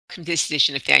Welcome to this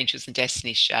edition of the Angels and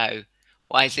Destiny show.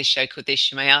 Why is this show called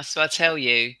this, you may ask? So I'll tell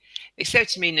you. The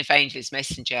accepted meaning of angel is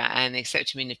messenger, and the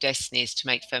accepted meaning of destiny is to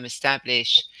make firm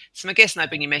establish. So my guest and I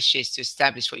bring you messages to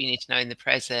establish what you need to know in the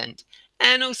present.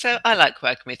 And also, I like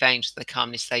working with angels, the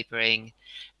calmness they bring.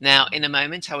 Now, in a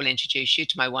moment, I will introduce you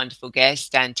to my wonderful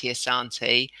guest, Danti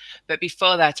Asianti. But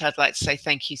before that, I'd like to say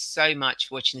thank you so much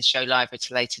for watching the show live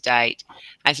at a later date,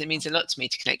 as it means a lot to me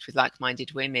to connect with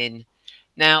like-minded women.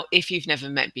 Now, if you've never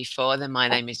met before, then my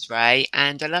name is Ray,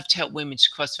 and I love to help women to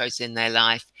crossroads in their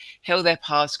life, heal their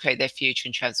past, create their future,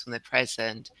 and transform their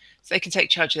present, so they can take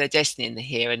charge of their destiny in the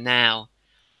here and now.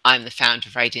 I'm the founder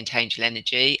of Radiant Angel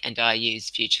Energy, and I use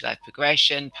future life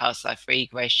progression, past life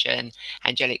regression,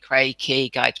 angelic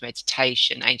Reiki, guided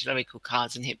meditation, angel oracle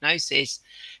cards, and hypnosis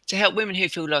to help women who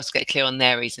feel lost get clear on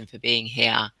their reason for being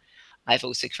here. I've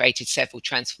also created several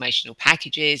transformational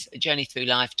packages, a journey through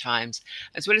lifetimes,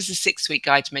 as well as a 6-week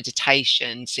guided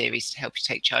meditation series to help you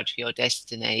take charge of your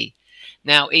destiny.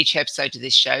 Now, each episode of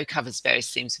this show covers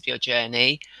various themes of your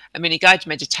journey, a mini guided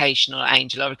meditation or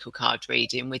angel oracle card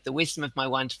reading with the wisdom of my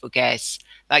wonderful guests,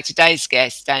 like today's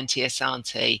guest, Danti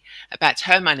Asianti, about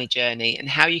her money journey and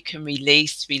how you can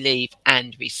release, relieve,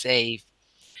 and receive.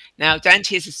 Now,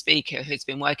 Danti is a speaker who's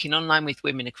been working online with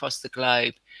women across the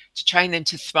globe to train them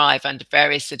to thrive under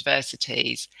various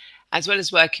adversities, as well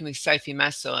as working with Sophie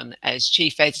Masson as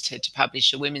chief editor to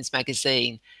publish a women's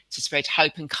magazine to spread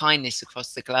hope and kindness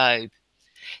across the globe.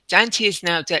 Danti is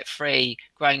now debt-free,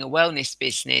 growing a wellness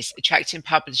business, attracting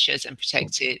publishers and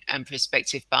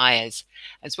prospective buyers,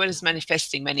 as well as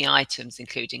manifesting many items,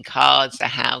 including cards, a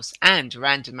house, and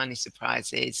random money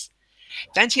surprises.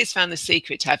 Dante has found the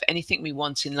secret to have anything we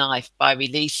want in life by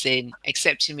releasing,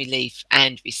 accepting relief,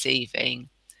 and receiving.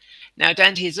 Now,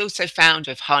 Dante is also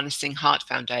founder of Harnessing Heart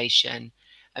Foundation,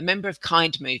 a member of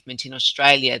Kind Movement in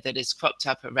Australia that has cropped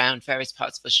up around various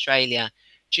parts of Australia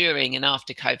during and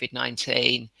after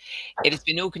COVID-19. It has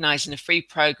been organising a free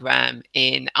program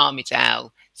in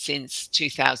Armidale since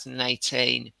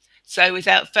 2018. So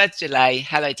without further delay,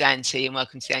 hello, Dante, and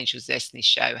welcome to the Angels Destiny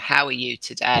Show. How are you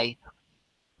today?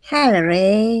 Hi,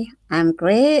 Ray. I'm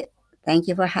great. Thank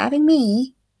you for having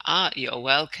me. You're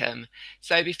welcome.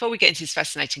 So before we get into this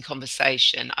fascinating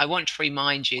conversation, I want to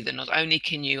remind you that not only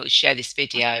can you share this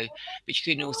video, but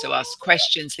you can also ask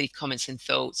questions, leave comments and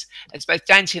thoughts, as both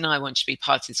Dante and I want to be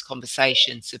part of this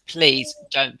conversation, so please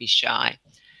don't be shy.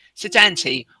 So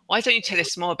Dante, why don't you tell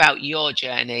us more about your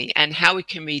journey and how we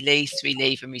can release,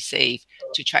 relieve and receive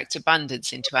to attract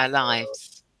abundance into our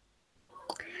lives?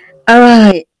 All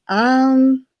right.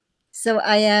 So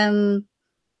I am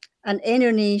an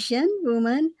Indonesian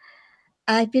woman.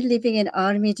 I've been living in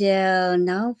Armidale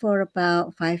now for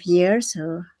about 5 years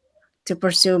to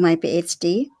pursue my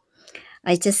PhD.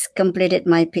 I just completed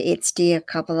my PhD a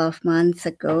couple of months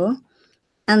ago.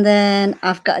 And then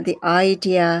I've got the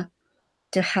idea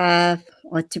to have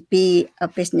or to be a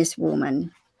businesswoman.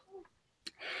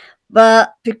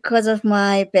 But because of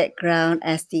my background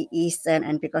as the Eastern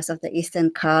and because of the Eastern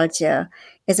culture,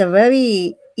 it's a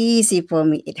very easy for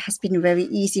me. It has been very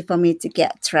easy for me to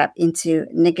get trapped into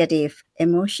negative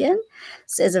emotion.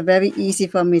 So it's a very easy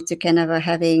for me to kind of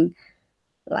having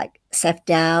like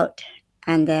self-doubt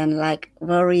and then like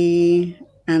worry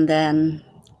and then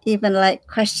even like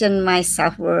question my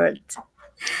self-worth.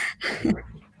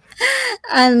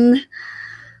 And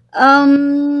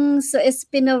so it's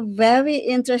been a very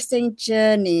interesting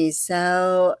journey.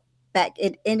 So back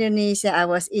in Indonesia, I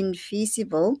was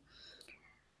invisible,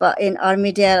 but in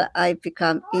Armidale, I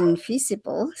become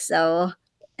invisible. So,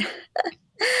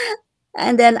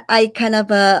 and then I kind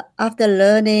of, after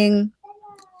learning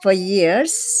for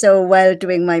years, so while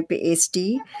doing my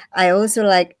PhD, I also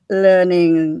like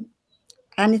learning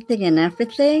anything and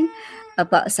everything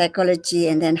about psychology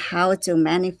and then how to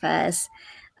manifest.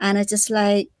 And it just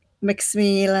like makes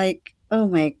me like, oh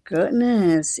my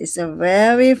goodness, it's a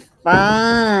very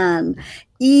fun,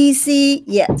 easy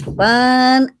yet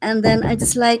fun. And then I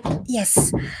just like,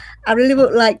 yes, I really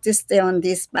would like to stay on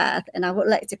this path. And I would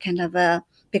like to kind of,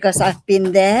 because I've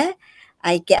been there,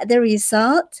 I get the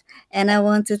result and I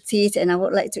want to teach and I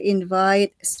would like to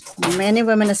invite as many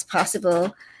women as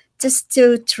possible just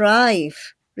to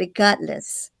thrive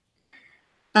regardless.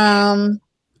 Yeah.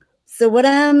 So what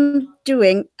I'm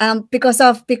doing, because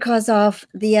of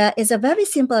the it's a very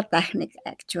simple technique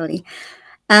actually,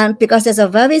 and because it's a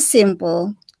very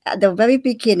simple at the very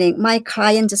beginning, my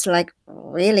client just like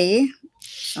really,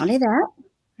 it's only that.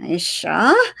 Are you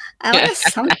sure? I want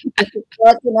something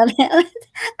difficult, you know.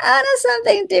 I want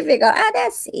something difficult. Ah,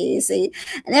 that's easy.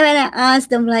 And then when I ask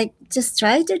them, like, just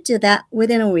try to do that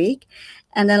within a week,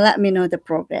 and then let me know the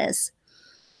progress.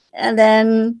 And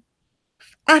then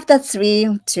after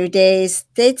 2 days,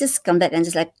 they just come back and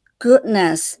just like,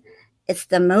 goodness, it's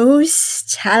the most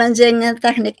challenging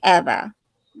technique ever.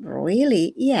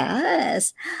 Really?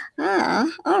 Yes. Ah,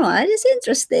 all right, it's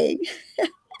interesting.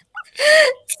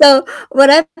 So what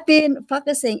I've been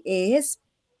focusing is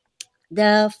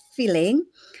the feeling,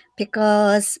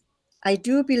 because I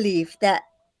do believe that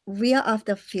we are of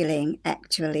the feeling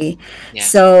actually. Yeah.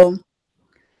 So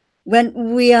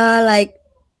when we are like,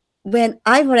 when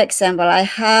I, for example, I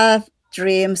have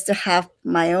dreams to have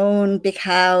my own big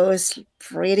house,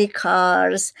 pretty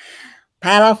cars,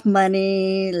 pile of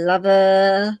money,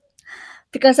 lover,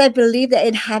 because I believe that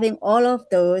in having all of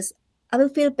those, I will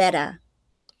feel better.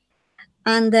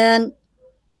 And then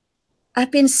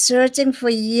I've been searching for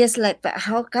years, like, but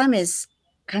how come it's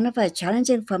kind of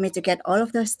challenging for me to get all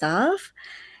of those stuff?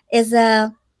 It's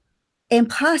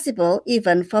impossible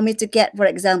even for me to get, for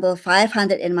example,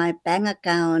 500 in my bank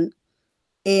account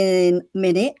in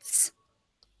minutes,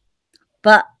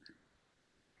 but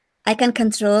I can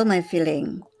control my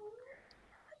feeling.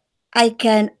 I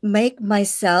can make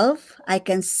myself, I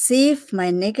can shift my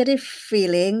negative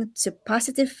feeling to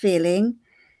positive feeling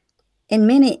in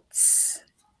minutes,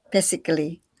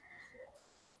 basically.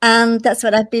 And that's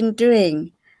what I've been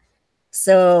doing.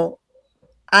 So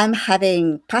I'm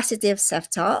having positive self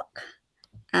talk,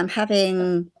 I'm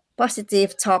having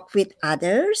positive talk with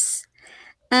others,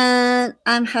 and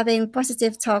I'm having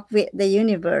positive talk with the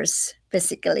universe,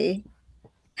 basically.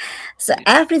 So Yeah.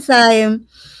 every time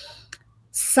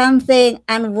something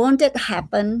unwanted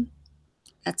happen,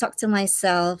 I talk to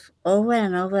myself over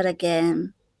and over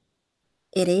again.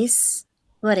 It is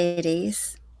what it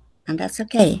is, and that's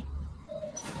okay.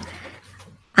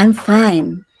 I'm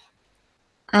fine.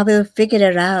 I will figure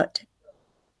it out.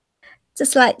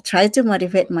 Just like try to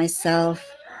motivate myself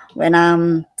when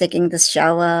I'm taking the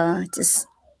shower, just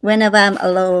whenever I'm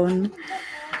alone,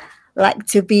 like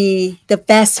to be the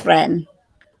best friend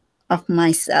of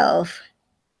myself,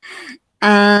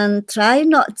 and try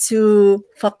not to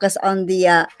focus on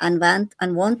the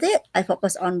unwanted. I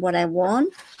focus on what I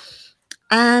want,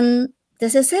 and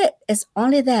this is it. It's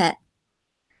only that.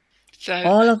 So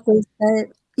All of those,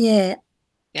 yeah.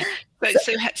 yeah. But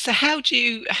So, so how do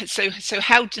you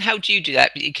how do you do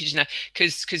that?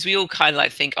 Because because we all kind of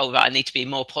like think, oh right, I need to be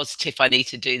more positive. I need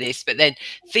to do this, but then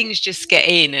things just get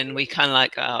in, and we kind of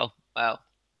like, oh well,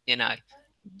 you know,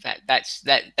 that's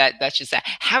just that.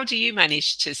 How do you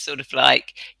manage to sort of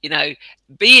like,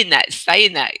 be in that, stay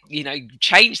in that,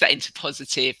 change that into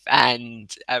positive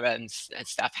and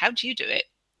stuff? How do you do it?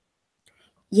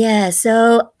 yeah,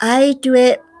 so I do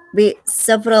it with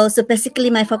several. So basically,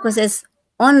 my focus is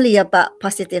only about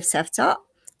positive self talk,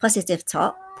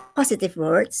 positive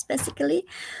words, basically.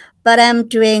 But I'm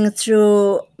doing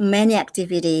through many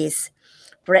activities.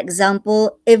 For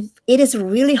example, if it is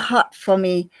really hard for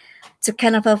me to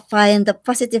kind of find the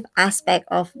positive aspect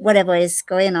of whatever is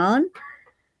going on,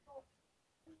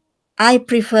 I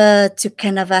prefer to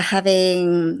kind of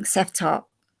having self talk.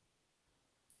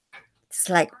 It's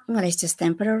like, well, it's just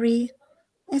temporary.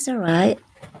 It's all right.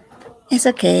 It's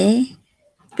okay.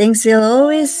 Things will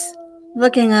always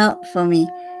working out for me.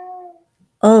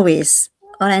 Always.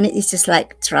 All I need is just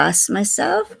like trust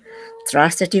myself,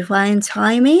 trust the divine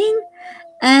timing,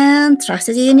 and trust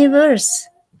the universe.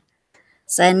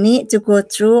 So I need to go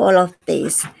through all of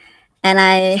this. And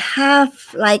I have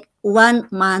like one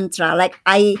mantra. Like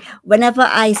whenever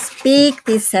I speak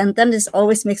this sentence, it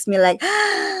always makes me like,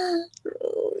 oh,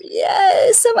 yeah,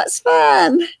 it's so much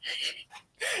fun.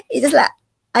 It's just like,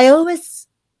 I always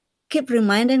keep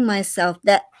reminding myself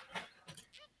that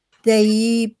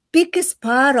the biggest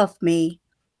part of me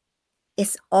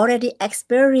is already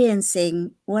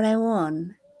experiencing what I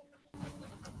want.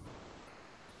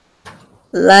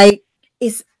 Like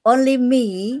it's only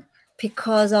me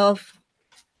because of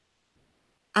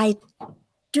I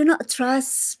do not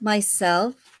trust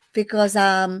myself because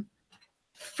I'm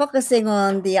focusing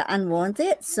on the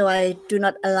unwanted. So I do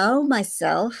not allow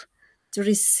myself to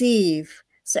receive.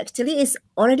 So actually it's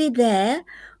already there.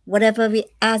 Whatever we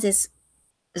ask is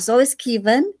always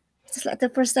given. Just like the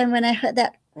first time when I heard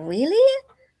that, really?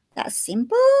 That's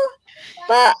simple?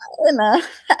 But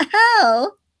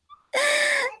how?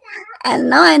 And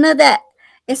now I know that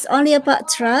it's only about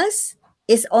trust.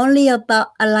 It's only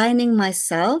about aligning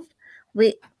myself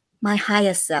with my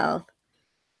higher self.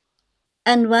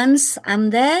 And once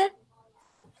I'm there,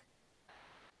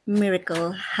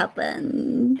 miracle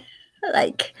happen.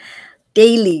 Like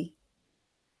daily.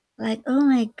 Like, oh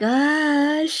my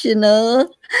gosh,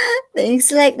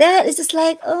 things like that. It's just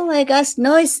like, oh my gosh,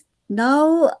 no, it's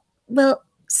no. Well,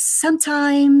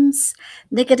 sometimes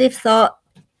negative thought.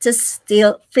 just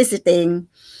still visiting.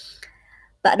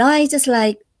 But now I just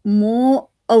like more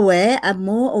aware. I'm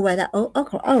more aware that, oh,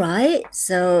 okay, all right.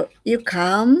 So you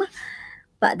come,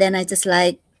 but then I just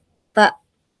like, but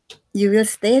you will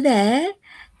stay there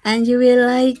and you will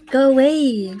like go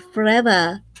away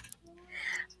forever,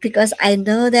 because I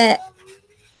know that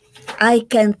I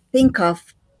can think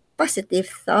of positive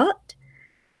thought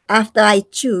after I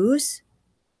choose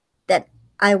that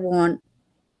I want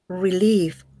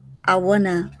relief. I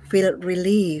wanna feel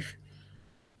relief.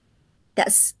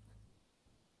 That's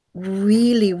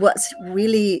really what's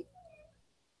really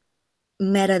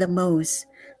matter the most.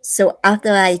 So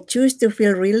after I choose to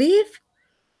feel relief,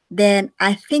 then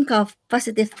I think of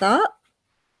positive thought,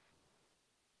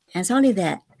 and it's only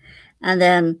that. And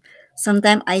then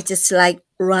sometimes I just like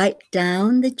write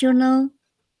down the journal.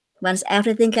 Once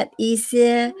everything got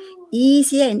easier,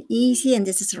 easier and easier, and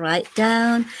just write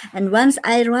down. And once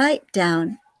I write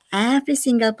down every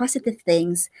single positive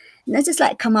things, and I just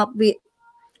like come up with,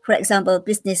 for example,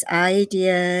 business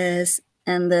ideas,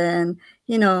 and then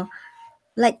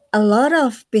like a lot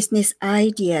of business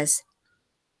ideas.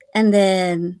 And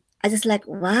then I just like,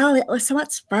 wow, it was so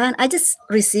much fun. I just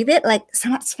receive it like so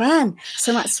much fun,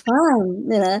 so much fun.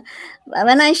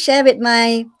 When I share with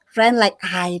my friend, like,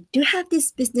 I do have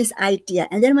this business idea.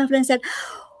 And then my friend said,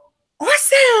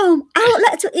 awesome, I would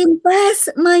like to invest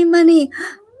my money.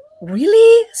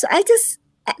 Really? So I just,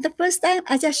 at the first time,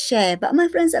 I just share. But my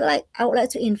friends are like, I would like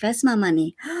to invest my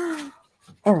money.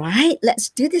 All right, let's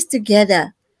do this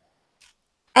together.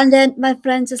 And then my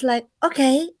friend just like,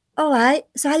 okay, all right.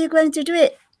 So how are you going to do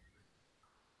it?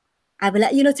 I will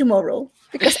let you know tomorrow,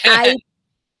 because I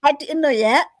didn't know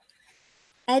yet.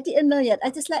 I didn't know yet. I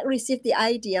just like received the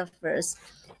idea first,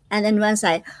 and then once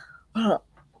oh,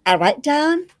 I write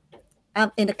down.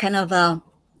 I'm in a kind of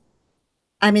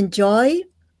I'm enjoy.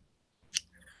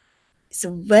 It's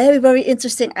a very very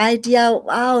interesting idea.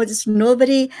 Wow, just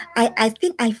nobody. I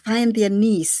think I find their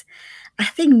niche. I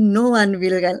think no one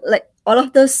will like all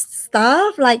of those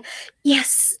stuff. Like,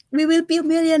 yes, we will be a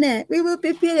millionaire. We will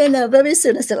be billionaire very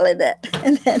soon, or something like that.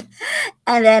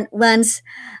 And then once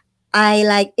I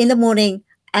like in the morning,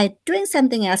 I doing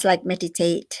something else like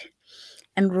meditate.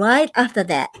 And right after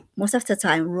that, most of the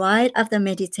time, right after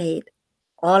meditate,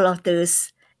 all of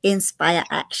those inspire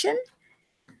action.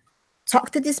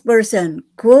 Talk to this person,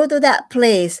 go to that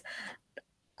place,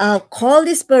 call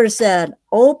this person,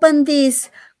 open this,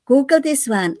 Google this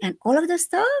one, and all of the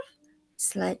stuff.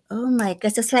 It's like, oh my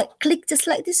gosh, just like click just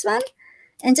like this one.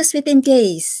 And just within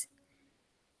days,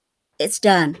 it's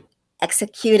done.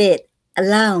 Execute it, a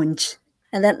lounge,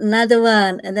 and then another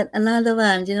one, and then another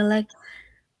one. Like,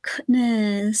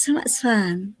 goodness, so much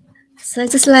fun. So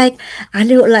just like, I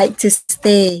really would like to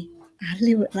stay. I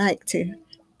really would like to.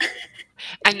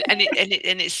 And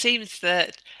it seems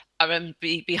that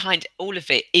behind all of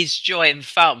it is joy and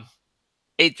fun.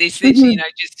 It's literally, Mhm.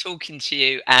 just talking to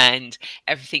you and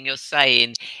everything you're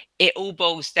saying, it all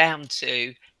boils down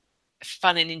to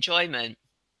fun and enjoyment.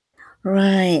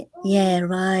 Right. Yeah,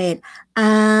 right.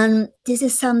 And this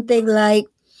is something like,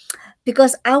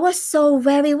 because I was so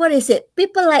very, what is it?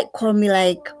 People like call me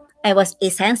like I was a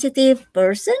sensitive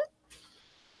person.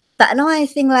 But now I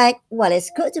think like, well,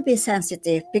 it's good to be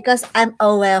sensitive because I'm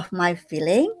aware of my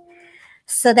feeling,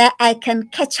 so that I can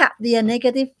catch up the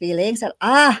negative feelings. And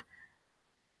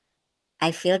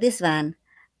I feel this one.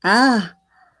 Ah,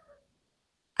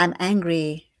 I'm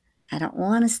angry. I don't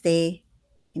want to stay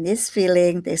in this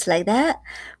feeling, things like that.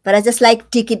 But I just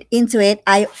like dig it into it.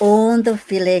 I own the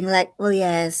feeling, like, oh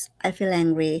yes, I feel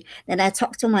angry. Then I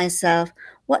talk to myself,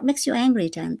 what makes you angry,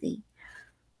 Tanti?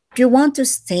 Do you want to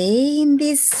stay in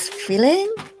this feeling?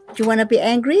 Do you want to be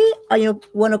angry, or you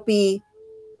want to be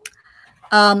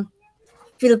um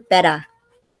feel better?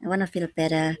 I want to feel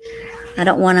better. I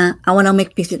wanna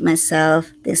make peace with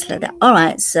myself, this like that. All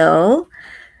right, so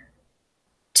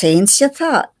change your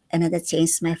thought. And then I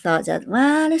changed my thought that,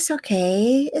 well, it's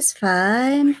okay, it's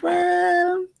fine.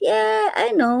 Well, yeah,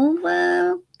 I know.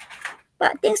 Well,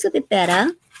 but things will be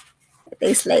better.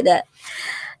 Things like that.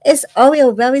 It's always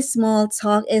a very small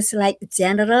talk. It's like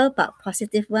general but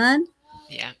positive one.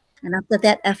 Yeah. And after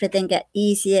that, everything get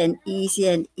easier and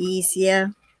easier and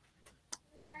easier.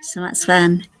 So much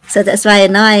fun. So that's why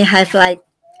now I have like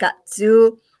got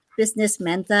two business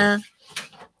mentor.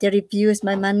 They reviews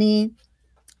my money.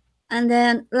 And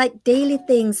then like daily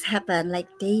things happen, like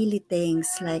daily things,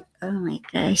 like, oh my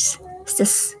gosh, it's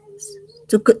just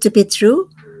too good to be true,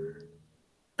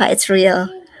 but it's real.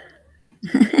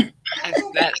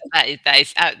 That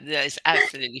is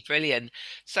absolutely brilliant.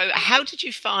 So, how did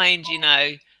you find,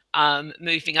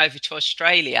 moving over to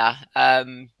Australia? Uh,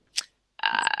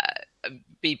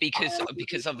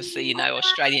 because obviously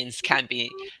Australians can be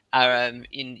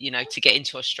in to get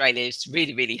into Australia is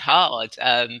really really hard.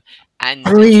 And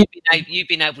Really? you've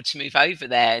been able to move over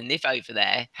there and live over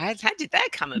there. How did that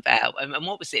come about, and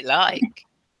what was it like?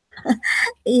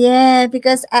 Yeah,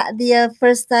 because at the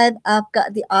first time I've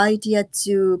got the idea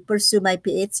to pursue my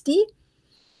PhD,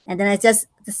 and then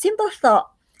the simple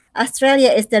thought, Australia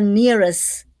is the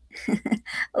nearest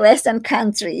Western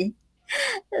country.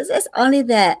 It's only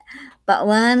that. But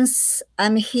once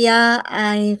I'm here,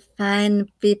 I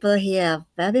find people here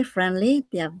very friendly.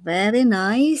 They are very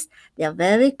nice. They are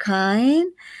very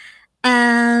kind,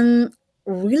 and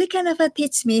really kind of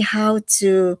teach me how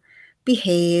to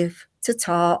behave, to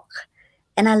talk,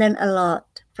 and I learn a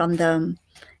lot from them.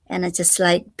 And I just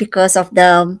like because of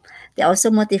them, they also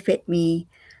motivate me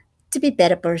to be a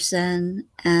better person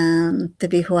and to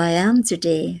be who I am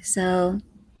today. So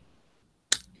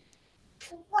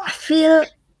I feel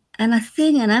and I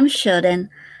think and I'm sure then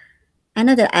I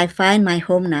know that I find my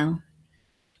home now.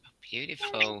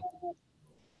 Beautiful.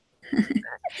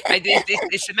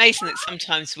 It's amazing that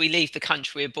sometimes we leave the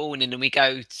country we're born in and we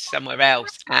go somewhere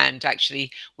else, and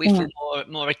actually we Yeah, feel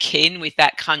more akin with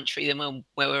that country than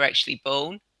where we're actually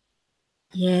born.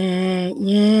 yeah,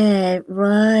 yeah,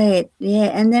 right.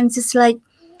 Yeah, and then just like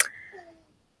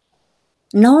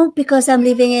no, because I'm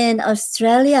living in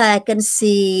Australia, I can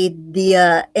see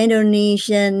the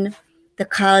Indonesian, the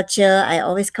culture. I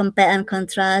always compare and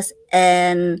contrast,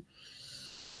 and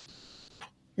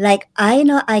like I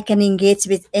know I can engage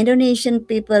with Indonesian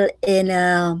people in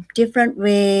a different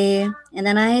way, and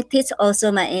then I teach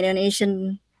also my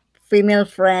Indonesian female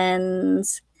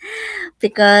friends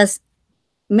because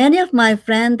many of my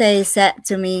friends they said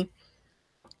to me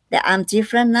that I'm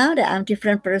different now, that I'm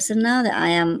different person now, that I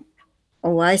am a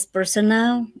wise person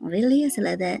now. Really? Is it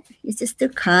like that? It's just too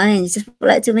kind. You just would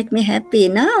like to make me happy.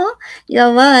 No,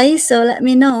 you're wise, so let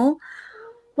me know.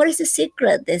 What is the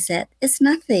secret? They said. It's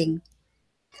nothing.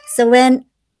 So when,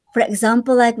 for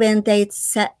example, like when they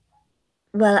said,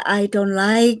 well, I don't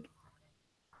like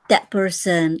that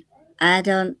person. I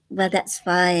don't, well, that's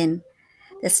fine.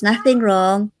 There's nothing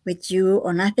wrong with you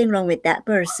or nothing wrong with that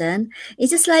person.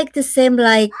 It's just like the same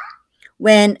like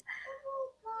when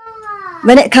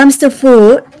when it comes to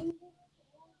food,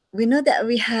 we know that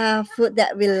we have food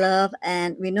that we love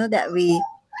and we know that we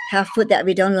have food that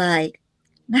we don't like.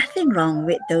 Nothing wrong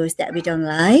with those that we don't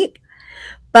like,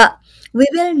 but we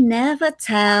will never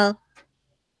tell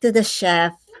to the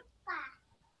chef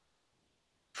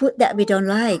food that we don't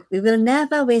like. We will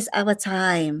never waste our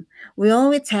time. We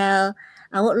always tell,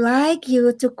 I would like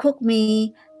you to cook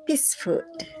me this food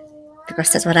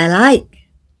because that's what I like.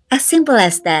 As simple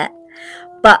as that.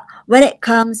 But when it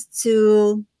comes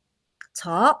to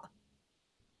talk,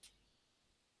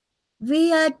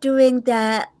 we are doing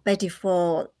that by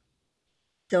default.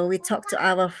 So we talk to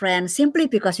our friends simply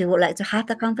because we would like to have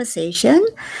the conversation.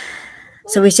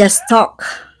 So we just talk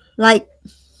like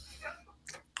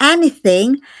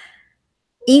anything,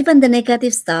 even the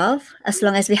negative stuff, as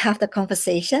long as we have the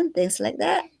conversation, things like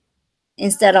that,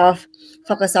 instead of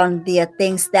focus on the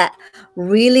things that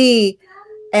really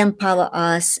empower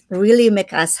us, really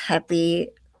make us happy.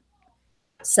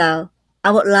 So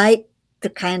I would like to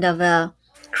kind of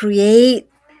create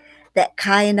that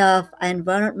kind of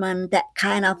environment, that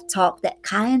kind of talk, that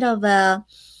kind of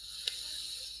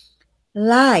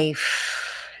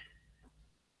life.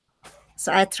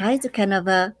 So I try to kind of,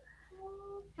 I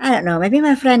don't know, maybe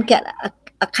my friend get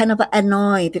a kind of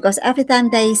annoyed because every time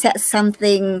they said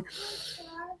something,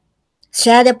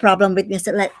 share the problem with me,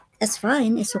 so like, it's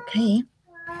fine, it's okay.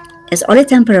 It's only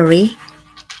temporary.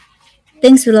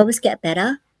 Things will always get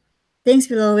better. Things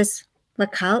will always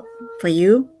work out for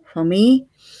you, for me.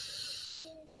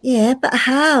 Yeah, but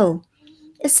how?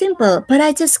 It's simple, but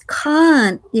I just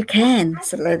can't. You can,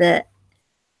 so like that.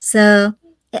 So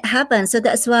it happens. So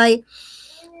that's why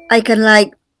I can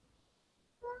like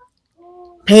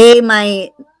pay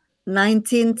my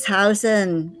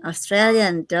 19,000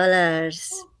 Australian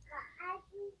dollars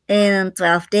in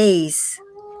 12 days.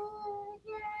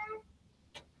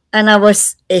 And I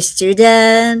was a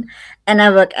student and I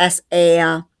work as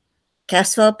a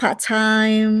casual part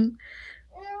time.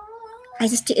 I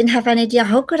just didn't have any idea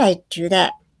how could I do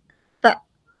that. But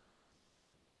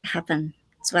it happened.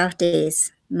 12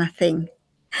 days, nothing.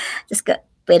 Just got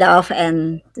paid off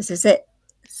and this is it.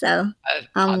 So Uh,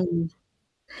 I, um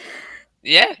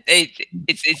yeah,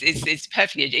 it's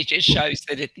perfect. It just shows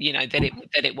that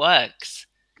it works.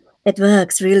 it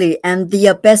works really. And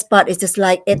the best part is just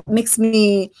like it makes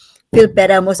me feel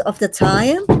better most of the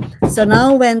time. So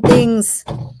now when things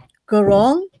go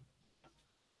wrong,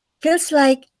 feels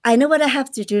like I know what I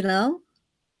have to do now.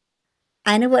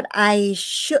 I know what I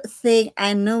should think.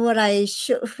 I know what I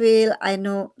should feel. I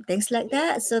know things like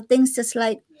that. So things just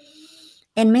like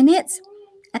in minutes,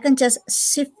 I can just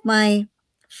shift my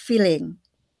feeling.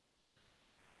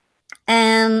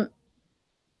 And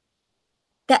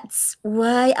that's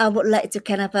why I would like to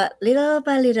kind of little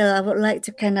by little, I would like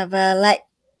to kind of like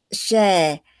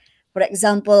share. For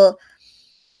example,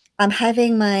 I'm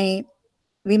having my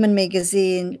women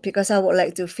magazine because I would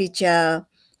like to feature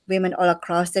women all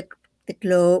across the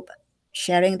globe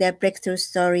sharing their breakthrough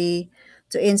story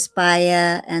to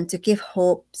inspire and to give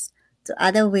hopes to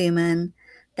other women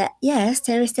that yes,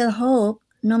 there is still hope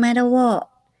no matter what.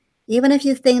 Even if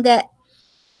you think that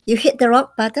you hit the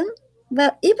rock bottom,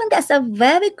 well, even that's a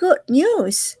very good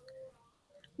news.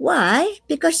 Why?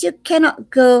 Because you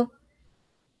cannot go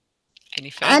Any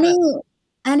further? any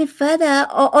any further.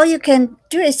 All you can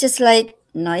do is just like,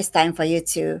 no, it's time for you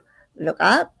to look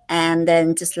up, and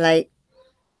then just like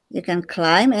you can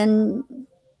climb and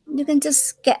you can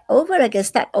just get over again,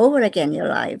 start over again your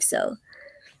life. So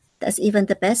that's even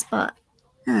the best part.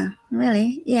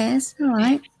 Really? Yes. All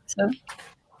right. So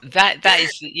That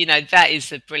is, you know, that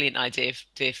is a brilliant idea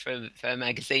for a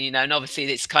magazine, you know, and obviously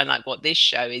it's kind of like what this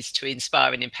show is, to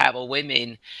inspire and empower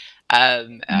women,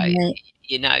 um, uh, right,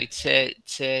 you know, to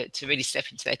really step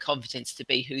into their confidence, to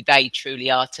be who they truly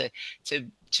are, to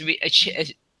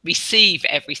receive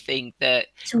everything to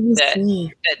that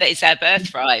receive. that is our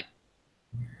birthright.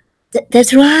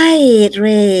 That's right,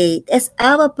 Ray. That's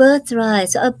our birthright.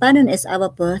 So abundance is our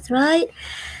birthright.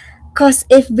 Because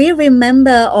if we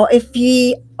remember or if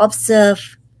we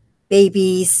observe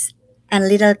babies and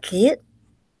little kids,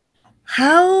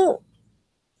 how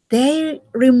they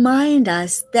remind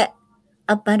us that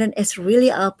abundance is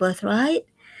really our birthright,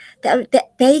 that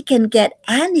they can get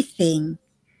anything,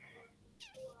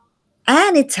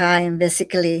 anytime,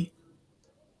 basically.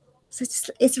 So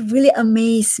it's really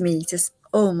amazed me. Just,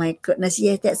 oh my goodness,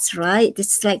 yeah, that's right.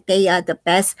 It's like they are the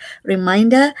best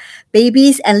reminder.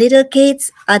 Babies and little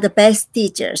kids are the best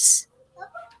teachers.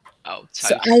 Oh,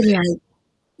 So I totally. like,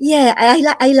 yeah,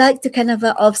 I like to kind of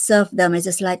observe them. It's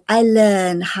just like I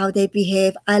learn how they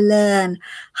behave. I learn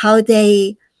how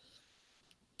they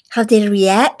how they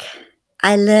react.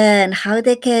 I learn how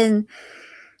they can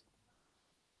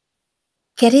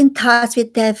get in touch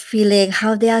with their feeling,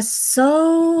 how they are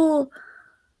so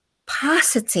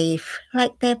positive,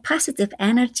 like their positive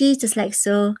energy, just like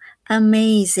so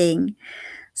amazing.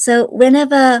 So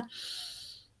whenever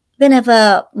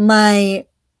my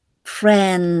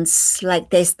friends like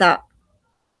they start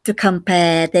to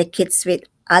compare their kids with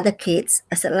other kids,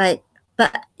 I said like,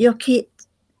 but your kid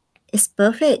is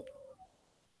perfect.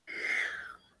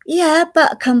 Yeah,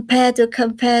 but compared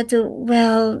to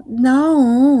well,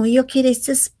 no, your kid is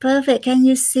just perfect. Can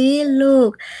you see?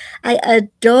 Look, I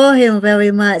adore him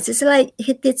very much. It's like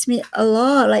he teach me a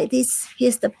lot. Like this,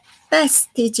 he's the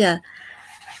best teacher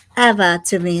ever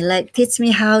to me. Like teach me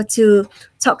how to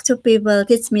talk to people,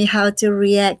 teach me how to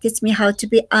react, teach me how to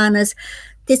be honest,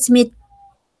 teach me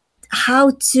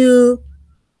how to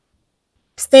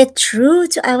stay true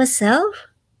to ourselves.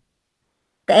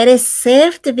 That it is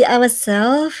safe to be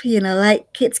ourselves.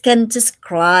 Like kids can just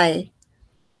cry,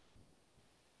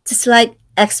 just like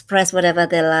express whatever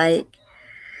they like.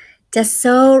 Just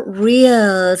so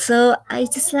real. So I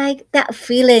just like that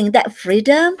feeling, that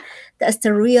freedom. That's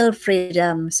the real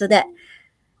freedom. So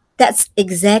that's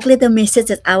exactly the message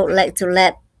that I would like to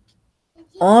let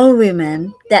all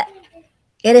women, that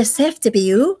it is safe to be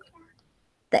you,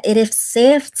 that it is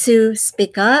safe to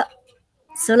speak up.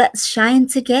 So let's shine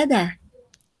together.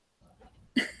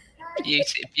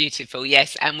 Beautiful,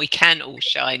 yes, and we can all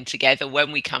shine together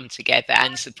when we come together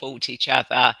and support each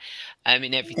other,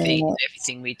 in everything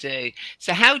we do.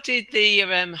 So, how did the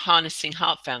Harnessing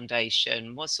Heart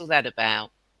Foundation? What's all that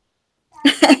about?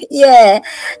 Yeah.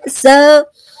 So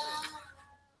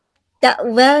that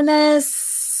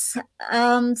wellness,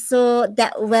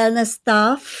 that wellness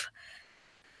stuff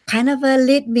kind of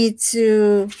lead me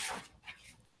to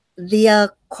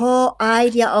the core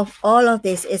idea of all of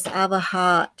this is our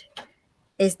heart.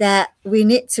 Is that we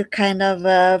need to kind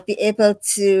of be able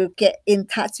to get in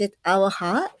touch with our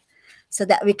heart so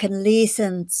that we can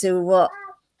listen to what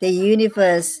the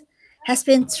universe has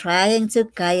been trying to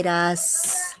guide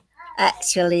us,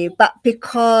 actually. But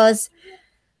because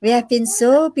we have been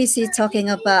so busy talking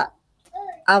about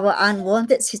our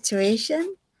unwanted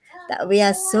situation, that we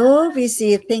are so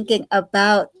busy thinking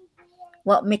about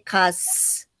what makes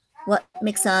us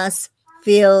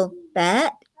feel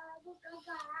bad.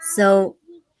 So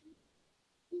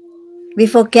we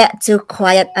forget to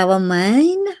quiet our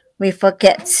mind. We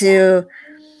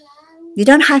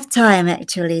don't have time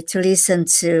actually to listen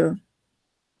to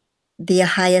the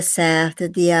higher self, to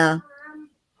the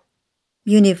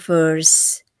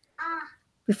universe.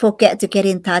 We forget to get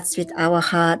in touch with our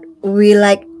heart. We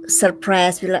like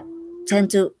suppress, we like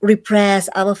tend to repress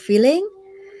our feeling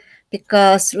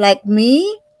because, like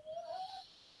me,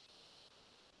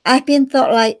 I've been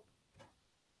thought like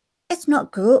it's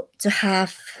not good to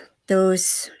have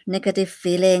those negative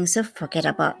feelings, so forget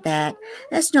about that.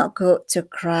 It's not good to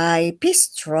cry, be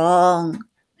strong.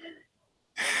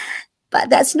 But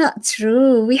that's not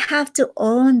true. We have to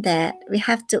own that. We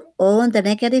have to own the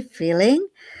negative feeling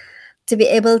to be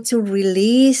able to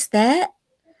release that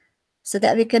so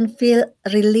that we can feel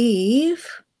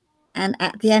relief, and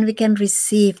at the end we can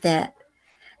receive that.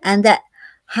 And that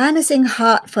harnessing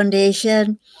heart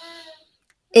foundation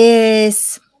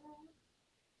is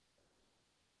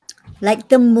like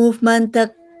the movement,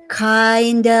 the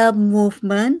kind of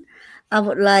movement I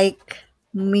would like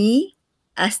me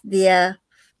as the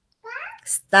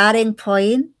starting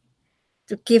point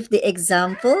to give the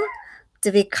example,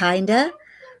 to be kinder,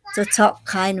 to talk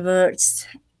kind words,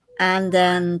 and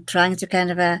then trying to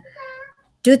kind of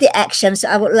do the action. So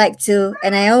I would like to,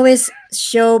 and I always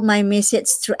show my message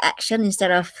through action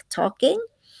instead of talking.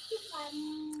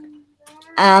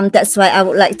 That's why I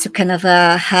would like to kind of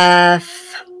have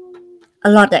a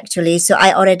lot actually. So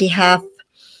I already have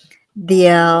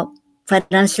the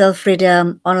financial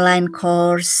freedom online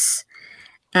course,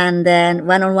 and then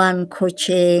one-on-one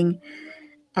coaching,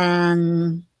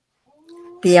 and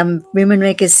the women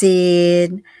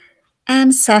magazine,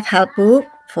 and self-help book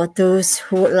for those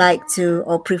who would like to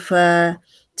or prefer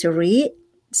to read.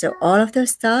 So all of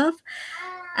those stuff.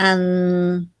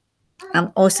 And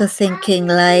I'm also thinking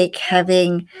like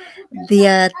having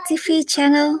the TV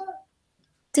channel,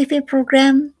 TV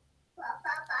program,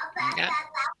 Yeah.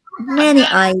 many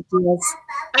ideas.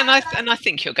 And I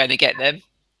think you're going to get them.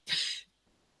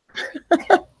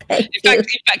 Thank In you.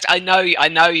 fact, I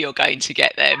know you're going to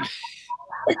get them.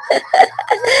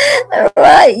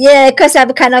 Right, yeah, because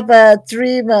I'm kind of a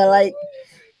dreamer. Like,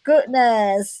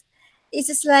 goodness, it's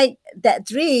just like that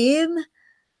dream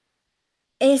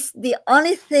is the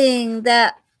only thing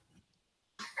that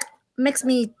makes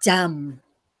me jump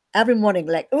every morning.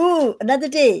 Like, ooh, another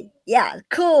day. Yeah,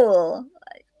 cool.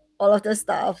 All of the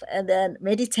stuff, and then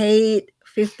meditate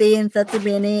 15-30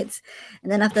 minutes,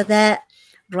 and then after that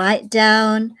write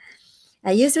down.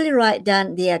 I usually write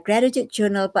down the gratitude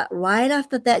journal, but right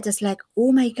after that, just like,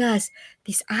 oh my gosh,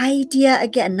 this idea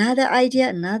again, another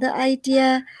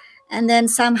idea, and then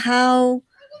somehow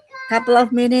couple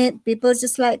of minutes, people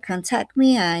just like contact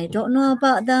me. I don't know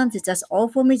about them. They just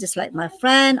offer me, just like my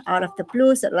friend out of the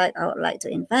blue, said like I would like to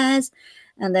invest.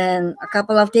 And then a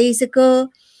couple of days ago,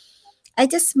 I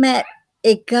just met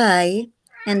a guy,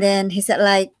 and then he said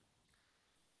like,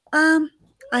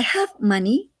 I have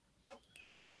money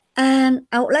and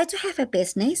I would like to have a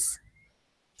business.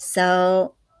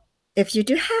 So if you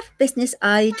do have business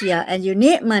idea and you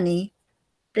need money,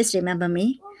 please remember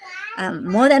me. I'm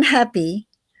more than happy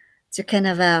to kind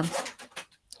of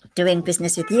doing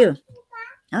business with you.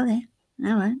 Okay,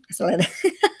 all right. So,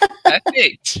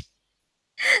 Perfect.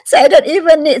 so I don't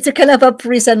even need to kind of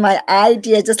present my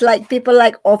idea. Just like people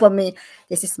like offer me,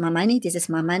 this is my money. This is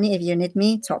my money. If you need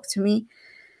me, talk to me.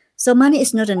 So money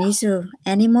is not an issue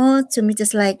anymore to me.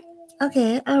 Just like,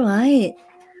 okay, all right.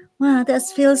 Wow, that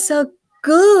feels so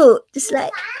good. Just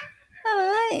like, all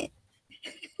right.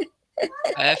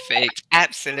 Perfect.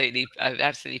 Absolutely,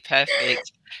 absolutely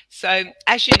perfect. So,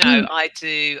 as you know, Mm, I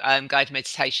do guided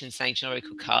meditations and ancient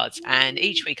oracle cards, and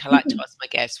each week I like to ask my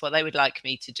guests what they would like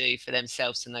me to do for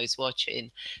themselves and those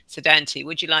watching. So, Dante,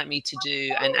 would you like me to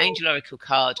do an angel oracle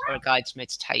card or a guided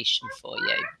meditation for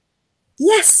you?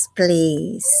 yes,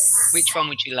 please. Which one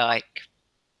would you like?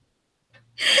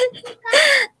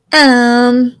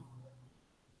 Um,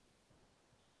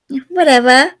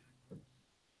 whatever.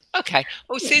 Okay.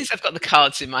 Well, since I've got the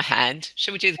cards in my hand,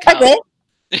 shall we do the Okay.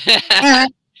 cards?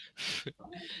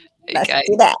 Let's Okay.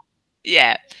 do that.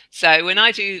 Yeah. So when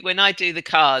I do the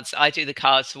cards, I do the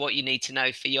cards for what you need to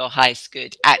know for your highest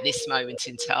good at this moment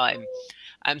in time.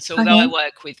 So although I Okay.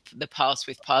 work with the past,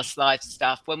 with past life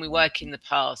stuff, when we work in the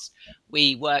past,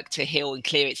 we work to heal and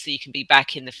clear it so you can be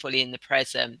back in the fully in the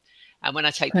present. And when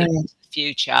I take people Right. to the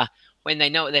future, when they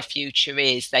know what their future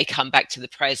is, they come back to the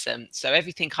present. So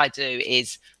everything I do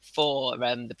is for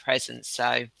the present.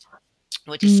 So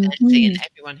we're just seeing Mm-hmm.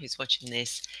 everyone who's watching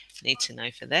this need to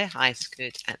know for their highest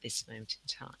good at this moment in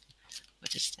time. We're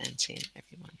just seeing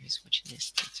everyone who's watching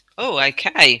this. Oh,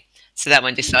 okay. So that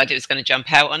one decided it was going to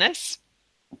jump out on us.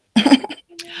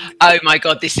 Oh my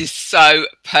God, this is so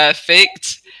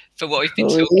perfect for what we've been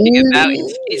talking about.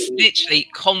 It's literally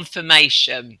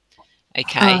confirmation.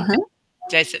 Okay. Uh-huh.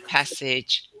 desert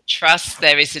passage, trust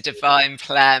there is a divine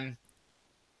plan.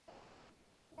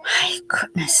 My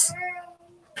goodness.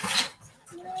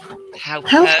 How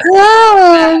How perfect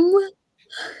is that? come?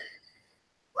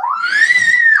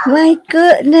 My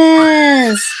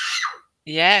goodness.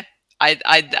 Yeah.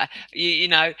 You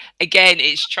know, again,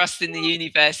 it's trusting the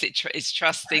universe. It's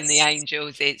trusting the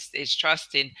angels. It's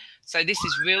trusting. So this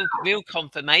is real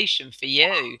confirmation for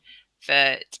you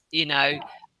that, you know,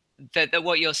 that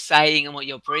what you're saying and what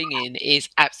you're bringing is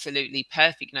absolutely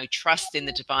perfect. You know, trust in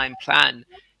the divine plan.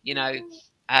 You know,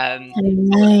 um,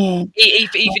 Right. even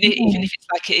if it's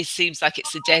like it seems like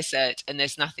it's a desert and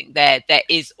there's nothing there, there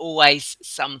is always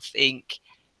something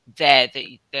there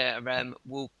that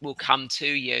will come to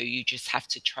you. You just have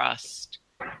to trust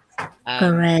um,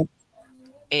 Correct.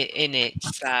 in it.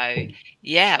 So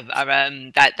yeah,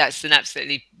 that's an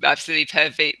absolutely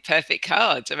perfect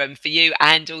card for you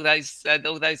and all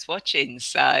those watching.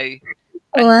 So and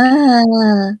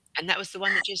Wow. and that was the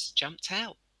one that just jumped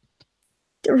out.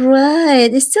 Right.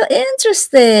 It's so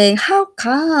interesting. How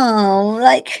come?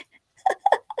 Like,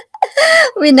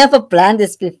 we never planned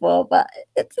this before, but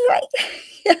it's like,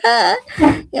 yeah.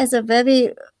 Yes, a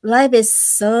very, life is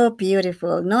so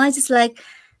beautiful. No, it's just like,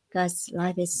 gosh,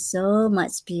 life is so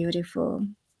much beautiful.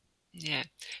 Yeah.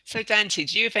 So Dante,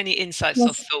 do you have any insights or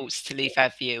Yes. thoughts to leave our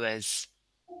viewers?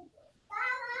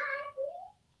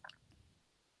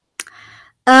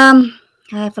 Um,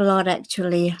 I have a lot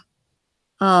actually.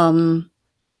 Um,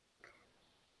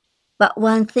 but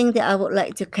one thing that I would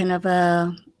like to kind of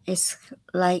is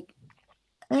like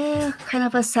kind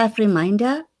of a self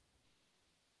reminder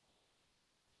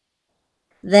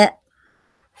that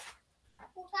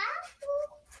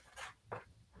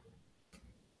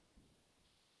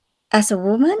as a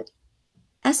woman,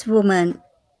 as woman,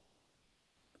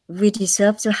 we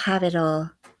deserve to have it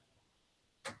all,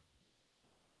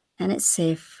 and it's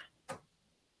safe.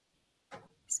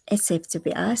 It's safe to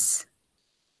be us.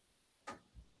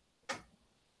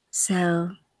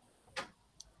 So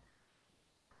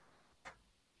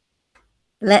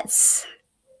let's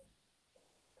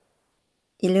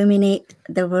illuminate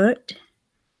the world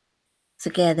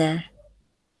together.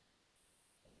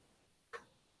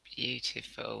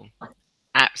 Beautiful.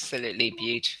 Absolutely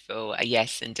beautiful.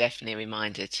 Yes, and definitely a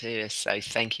reminder to us. So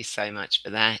thank you so much for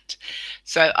that.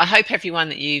 So I hope everyone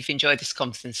that you've enjoyed this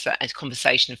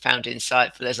conversation and found it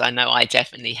insightful, as I know I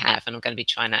definitely have. And I'm going to be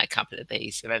trying out a couple of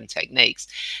these techniques.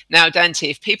 Now, Dante,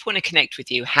 if people want to connect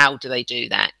with you, how do they do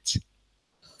that?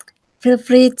 Feel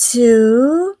free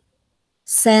to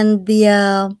send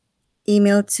the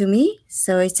email to me.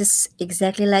 So it's just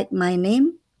exactly like my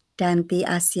name, Danti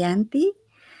Asianti.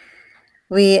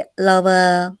 We love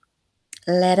a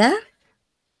letter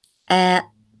at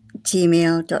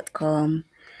gmail.com.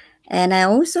 And I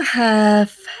also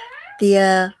have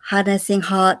the Harnessing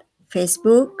Heart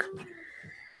Facebook.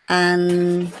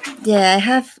 And yeah, I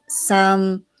have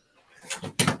some,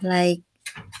 like,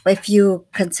 if you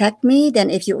contact me, then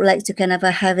if you would like to kind of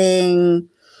having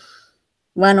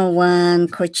one-on-one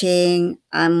coaching,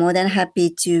 I'm more than happy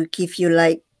to give you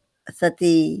like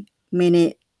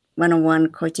 30-minute one-on-one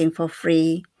coaching for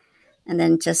free, and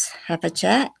then just have a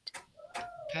chat.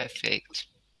 Perfect.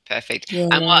 Perfect. Yeah.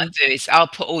 And what I'll do is I'll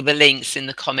put all the links in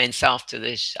the comments after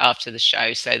the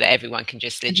show so that everyone can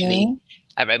just literally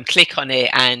Yeah. click on it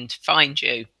and find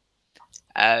you.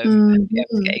 Be able to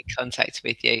Mhm. get in contact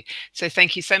with you. So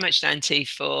thank you so much, Nanti,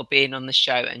 for being on the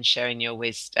show and sharing your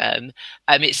wisdom.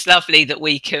 It's lovely that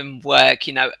we can work,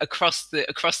 you know, across the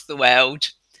world.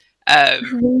 Right.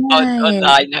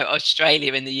 Online, no,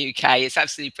 Australia and the UK. It's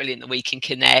absolutely brilliant that we can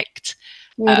connect.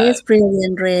 It Uh, is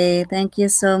brilliant, Ray. Thank you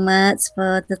so much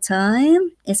for the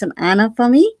time. It's an honor for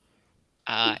me.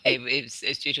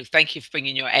 it's beautiful. Thank you for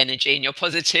bringing your energy and your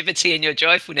positivity and your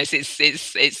joyfulness.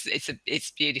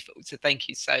 It's beautiful. So thank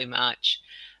you so much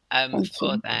Thank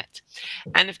for you. that.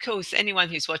 And of course, anyone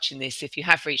who's watching this, if you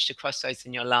have reached a crossroads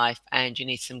in your life and you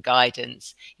need some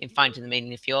guidance in finding the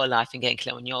meaning of your life and getting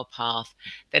clear on your path,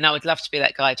 then I would love to be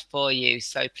that guide for you.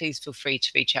 So please feel free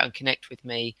to reach out and connect with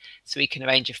me so we can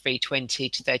arrange a free 20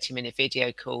 to 30-minute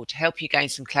video call to help you gain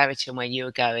some clarity on where you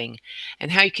are going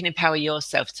and how you can empower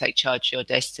yourself to take charge of your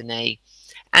destiny.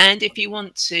 And if you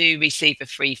want to receive a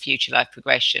free future life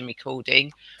progression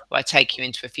recording, where I take you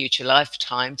into a future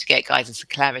lifetime to get guidance and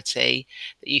clarity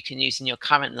that you can use in your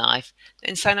current life,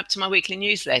 then sign up to my weekly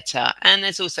newsletter. And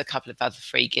there's also a couple of other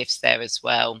free gifts there as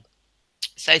well.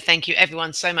 So thank you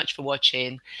everyone so much for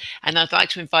watching, and I'd like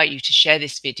to invite you to share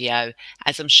this video,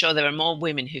 as I'm sure there are more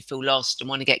women who feel lost and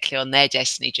want to get clear on their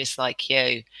destiny just like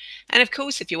you. And of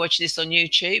course, if you're watching this on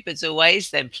YouTube, as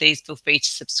always, then please feel free to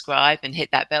subscribe and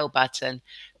hit that bell button.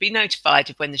 Be notified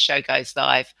of when the show goes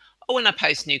live or when I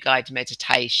post new guided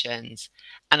meditations.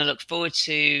 And I look forward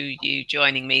to you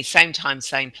joining me same time,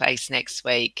 same place next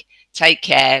week. Take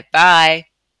care. Bye.